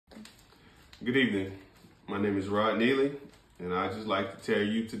Good evening. My name is Nealy, and I'd just like to tell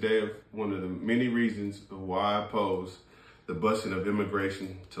you today of one of the many reasons of why I oppose the busing of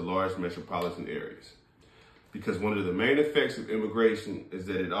immigration to large metropolitan areas. Because one of the main effects of immigration is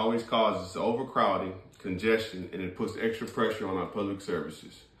that it always causes overcrowding, congestion, and it puts extra pressure on our public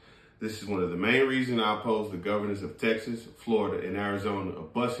services. This is one of the main reasons I oppose the governors of Texas, Florida, and Arizona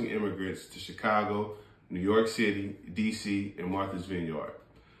of busing immigrants to Chicago, New York City, DC, and Martha's Vineyard.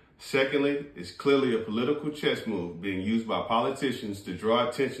 Secondly, it's clearly a political chess move being used by politicians to draw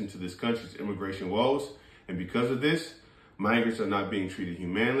attention to this country's immigration woes, and because of this, migrants are not being treated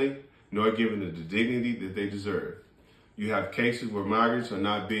humanely, nor given the dignity that they deserve. You have cases where migrants are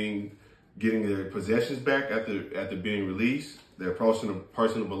not getting their possessions back after being released. Their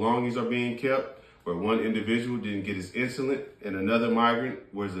personal belongings are being kept, where one individual didn't get his insulin, and another migrant,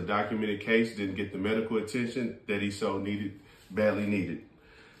 where's a documented case, didn't get the medical attention that he so badly needed.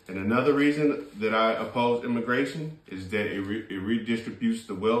 And another reason that I oppose immigration is that it redistributes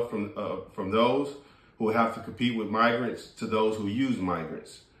the wealth from those who have to compete with migrants to those who use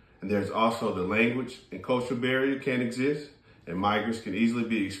migrants. And there's also the language and cultural barrier can exist, and migrants can easily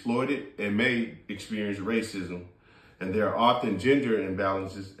be exploited and may experience racism. And there are often gender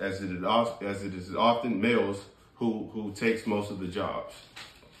imbalances, as it is often males who takes most of the jobs.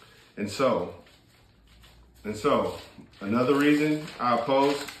 And so, another reason I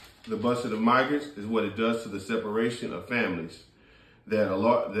oppose the busing of migrants is what it does to the separation of families. That a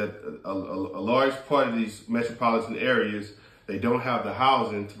large part of these metropolitan areas, they don't have the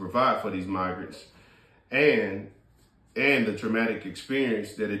housing to provide for these migrants, and the traumatic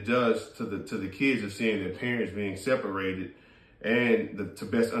experience that it does to the kids of seeing their parents being separated. And to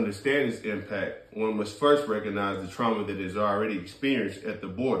best understand this impact, one must first recognize the trauma that is already experienced at the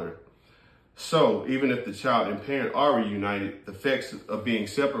border. So even if the child and parent are reunited, the effects of being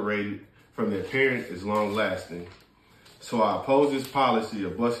separated from their parent is long lasting. So I oppose this policy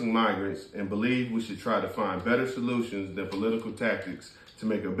of busing migrants and believe we should try to find better solutions than political tactics to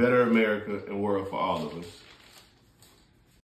make a better America and world for all of us.